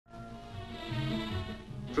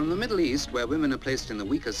From the Middle East, where women are placed in the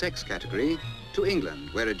weaker sex category, to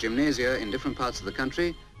England, where at gymnasia in different parts of the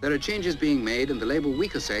country, there are changes being made and the label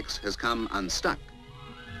weaker sex has come unstuck.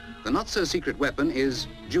 The not-so-secret weapon is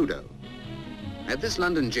Judo. At this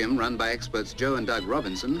London gym run by experts Joe and Doug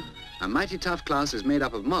Robinson, a mighty tough class is made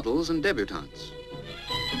up of models and debutantes.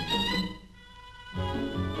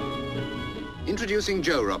 Introducing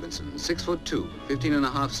Joe Robinson, 6'2",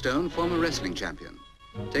 15.5 stone, former wrestling champion.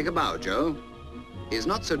 Take a bow, Joe. His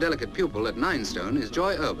not-so-delicate pupil at 9 stone is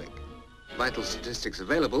Joy Urwick. Vital statistics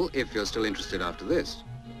available if you're still interested after this.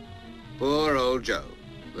 Poor old Joe.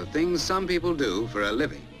 The things some people do for a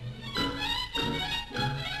living.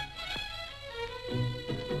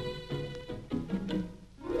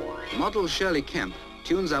 Model Shirley Kemp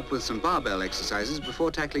tunes up with some barbell exercises before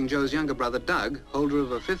tackling Joe's younger brother Doug, holder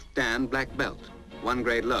of a 5th Dan black belt, 1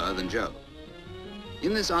 grade lower than Joe.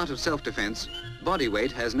 In this art of self-defense, body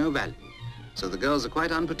weight has no value, so the girls are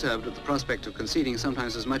quite unperturbed at the prospect of conceding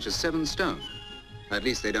sometimes as much as 7 stone. At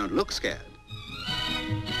least they don't look scared.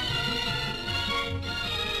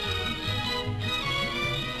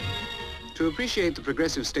 To appreciate the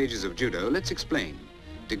progressive stages of judo, let's explain.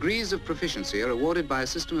 Degrees of proficiency are awarded by a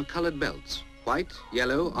system of colored belts: white,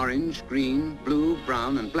 yellow, orange, green, blue,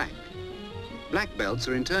 brown, and black. Black belts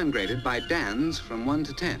are in turn graded by dans from 1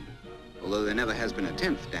 to 10, although there never has been a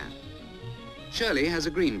 10th dan. Shirley has a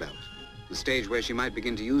green belt, the stage where she might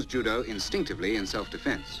begin to use judo instinctively in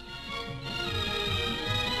self-defense.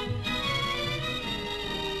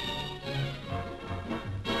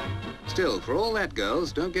 Still, for all that,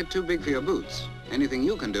 girls, don't get too big for your boots. Anything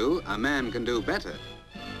you can do, a man can do better.